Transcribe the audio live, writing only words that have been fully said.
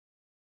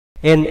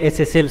An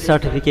SSL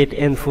certificate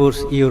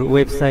enforces your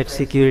website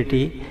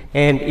security,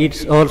 and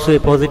it's also a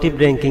positive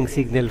ranking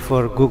signal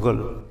for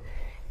Google.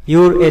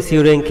 Your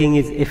SEO ranking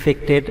is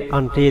affected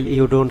until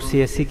you don't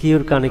see a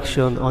secure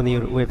connection on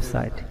your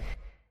website.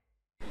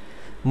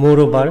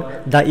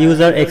 Moreover, the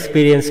user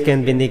experience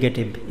can be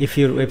negative if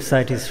your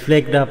website is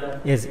flagged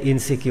up as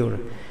insecure.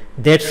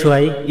 That's why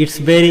it's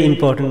very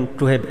important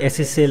to have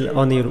SSL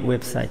on your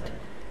website.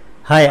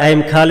 Hi, I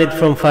am Khalid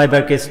from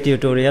Fiverr Crest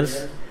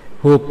Tutorials.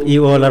 Hope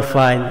you all are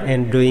fine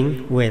and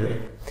doing well.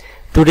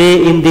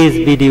 Today in this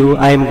video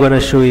I am gonna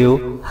show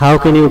you how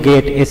can you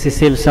get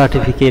SSL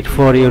certificate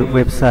for your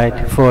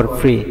website for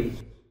free.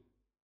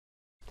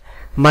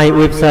 My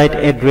website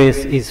address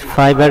is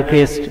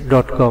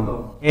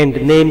fiverrcrest.com and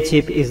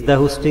Namecheap is the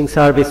hosting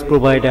service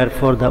provider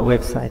for the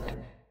website.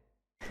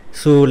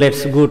 So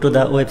let's go to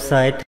the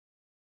website.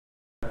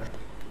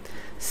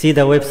 See,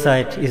 the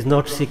website is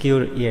not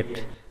secure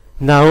yet.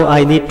 Now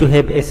I need to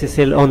have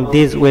SSL on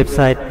this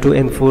website to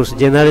enforce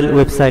general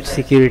website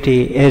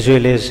security as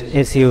well as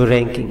SEO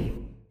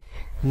ranking.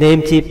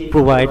 Namecheap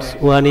provides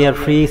 1 year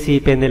free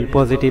cPanel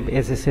positive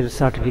SSL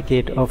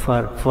certificate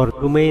offer for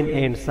domain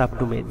and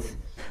subdomains.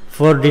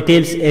 For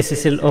details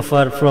SSL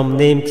offer from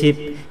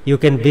Namecheap, you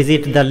can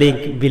visit the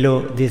link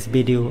below this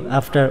video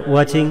after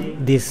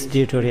watching this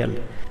tutorial.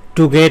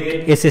 To get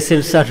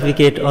SSL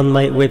certificate on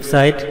my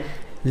website,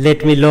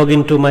 let me log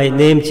into my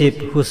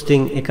Namecheap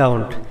hosting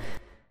account.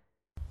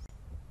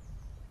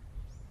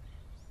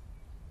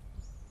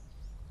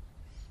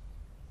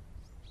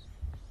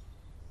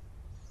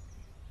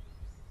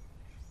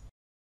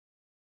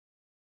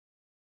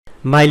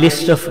 My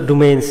list of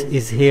domains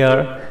is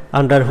here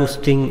under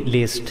hosting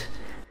list.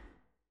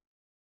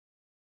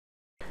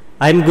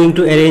 I am going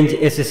to arrange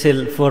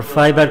SSL for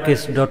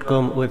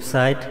fiverrcrest.com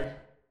website.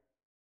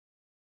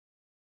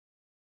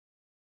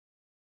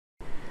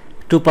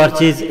 To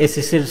purchase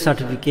SSL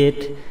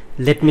certificate,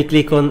 let me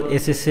click on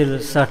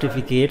SSL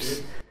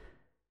certificates.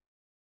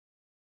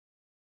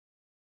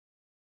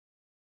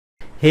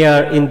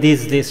 Here in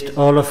this list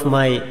all of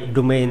my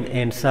domain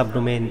and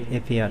subdomain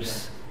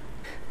appears.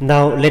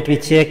 Now let me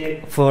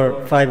check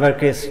for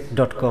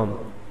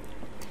fiverrcrest.com.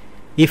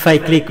 If I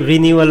click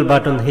renewal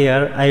button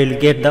here, I will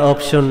get the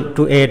option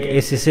to add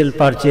SSL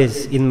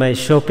purchase in my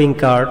shopping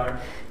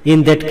cart.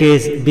 In that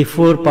case,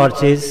 before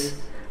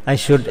purchase, I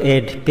should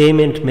add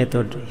payment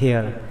method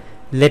here.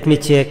 Let me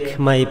check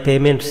my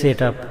payment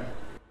setup.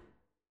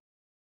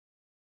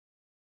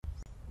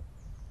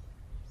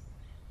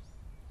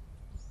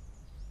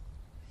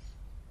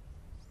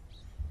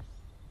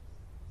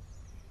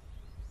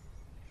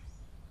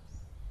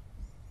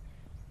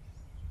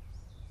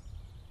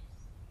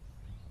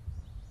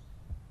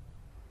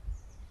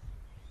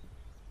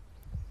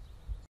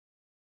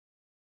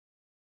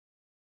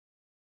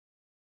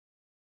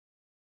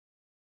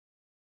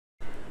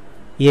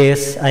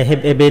 Yes, I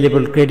have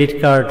available credit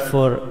card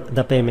for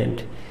the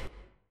payment.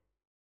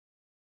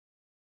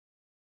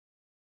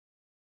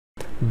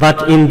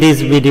 But in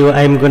this video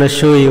I am gonna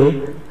show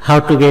you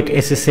how to get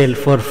SSL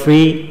for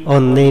free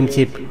on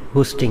Namecheap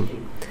hosting.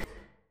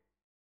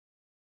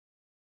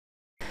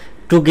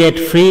 To get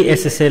free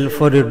SSL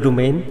for your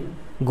domain,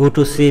 go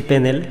to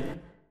cPanel.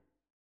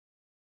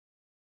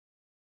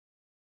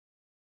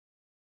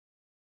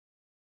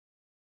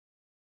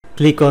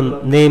 Click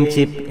on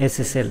Namecheap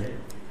SSL.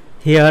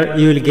 Here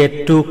you will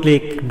get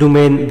 2-click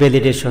domain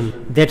validation.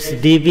 That's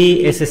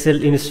DB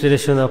SSL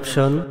installation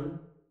option.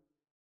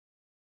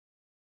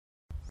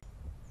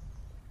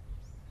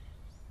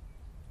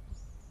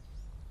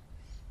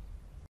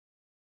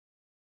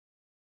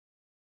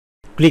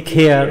 Click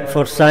here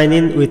for sign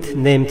in with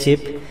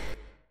Namecheap.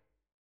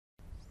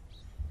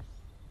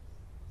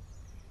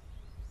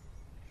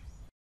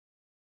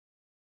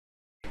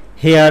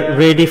 Here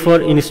ready for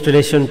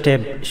installation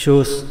tab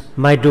shows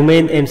my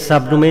domain and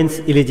subdomains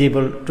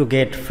eligible to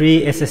get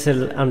free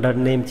SSL under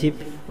Namecheap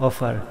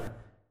offer.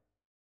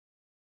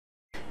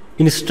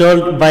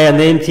 Installed by a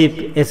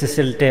Namecheap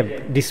SSL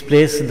tab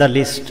displays the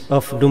list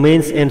of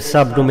domains and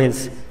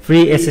subdomains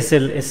free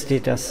SSL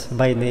status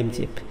by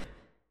Namecheap.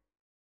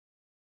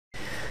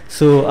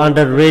 So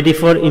under ready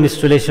for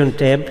installation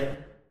tab,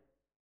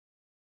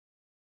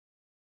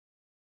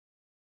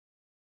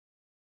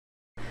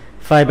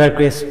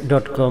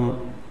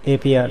 fiverrcrest.com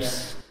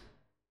appears.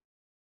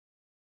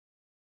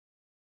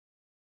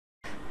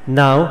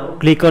 Now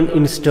click on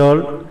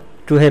install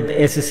to have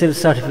SSL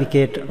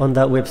certificate on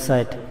the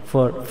website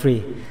for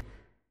free.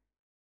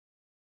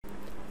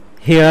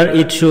 Here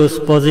it shows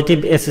positive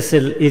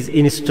SSL is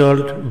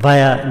installed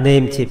via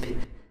Namecheap.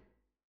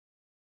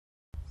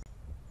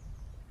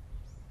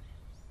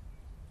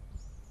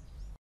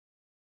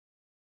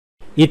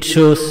 It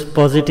shows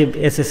positive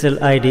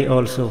SSL ID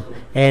also,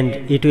 and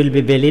it will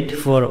be valid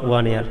for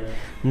 1 year.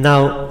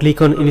 Now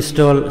click on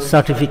install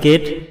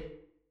certificate.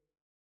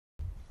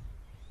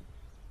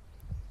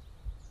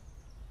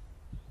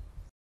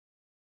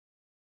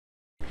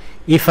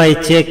 If I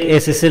check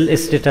SSL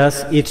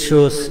status, it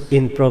shows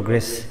in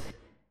progress.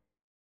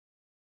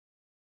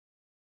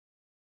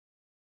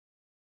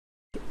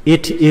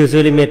 It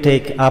usually may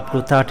take up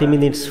to 30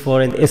 minutes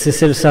for an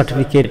SSL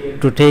certificate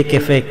to take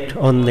effect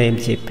on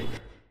Namecheap.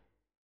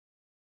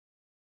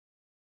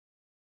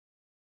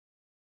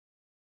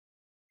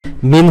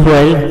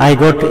 Meanwhile, I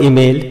got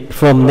email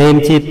from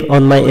Namecheap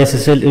on my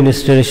SSL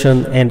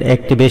installation and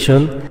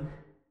activation.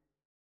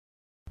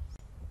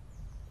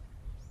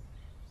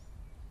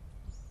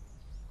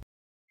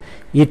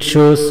 It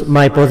shows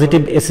my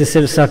positive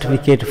SSL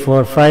certificate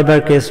for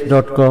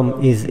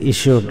fiverrcrest.com is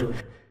issued.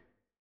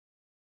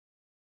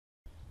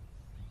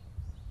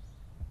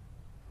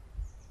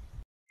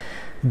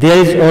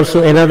 There is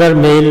also another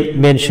mail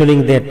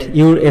mentioning that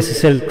your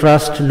SSL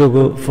Trust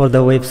logo for the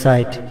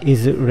website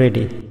is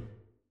ready.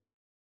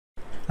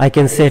 I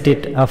can set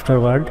it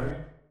afterward.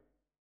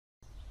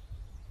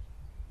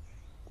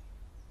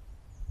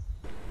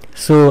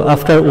 So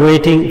after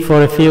waiting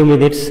for a few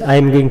minutes, I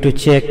am going to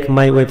check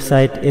my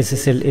website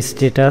SSL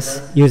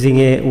status using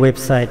a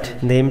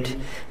website named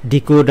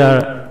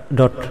decoder.link.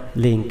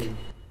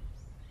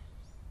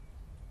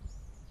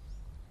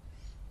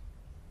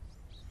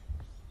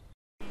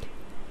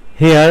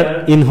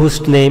 Here in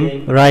host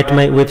name, write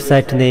my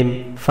website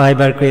name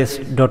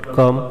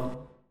fiverrcrest.com.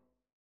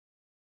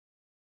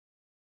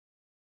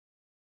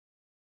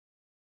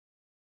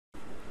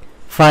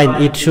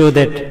 Fine, it shows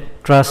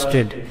that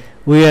trusted.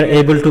 We are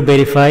able to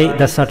verify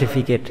the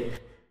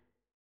certificate.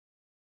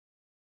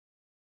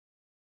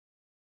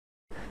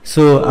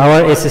 So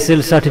our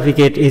SSL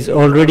certificate is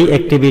already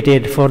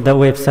activated for the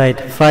website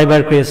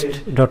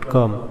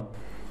fiverrcrest.com.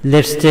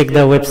 Let's check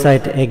the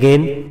website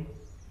again.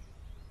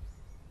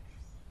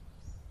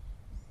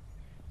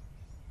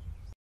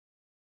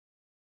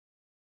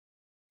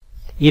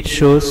 It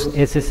shows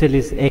SSL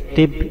is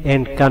active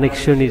and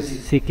connection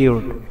is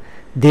secured.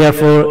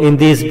 Therefore, in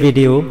this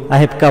video, I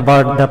have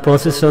covered the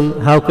process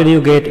on how can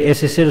you get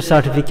SSL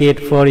certificate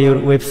for your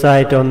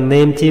website on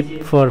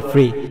Namecheap for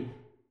free.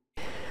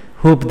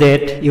 Hope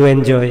that you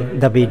enjoy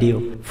the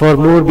video. For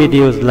more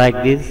videos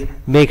like this,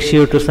 make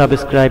sure to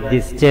subscribe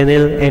this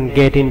channel and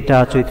get in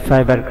touch with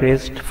Fiverr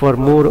Crest for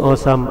more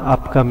awesome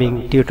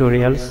upcoming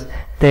tutorials.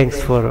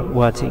 Thanks for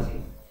watching.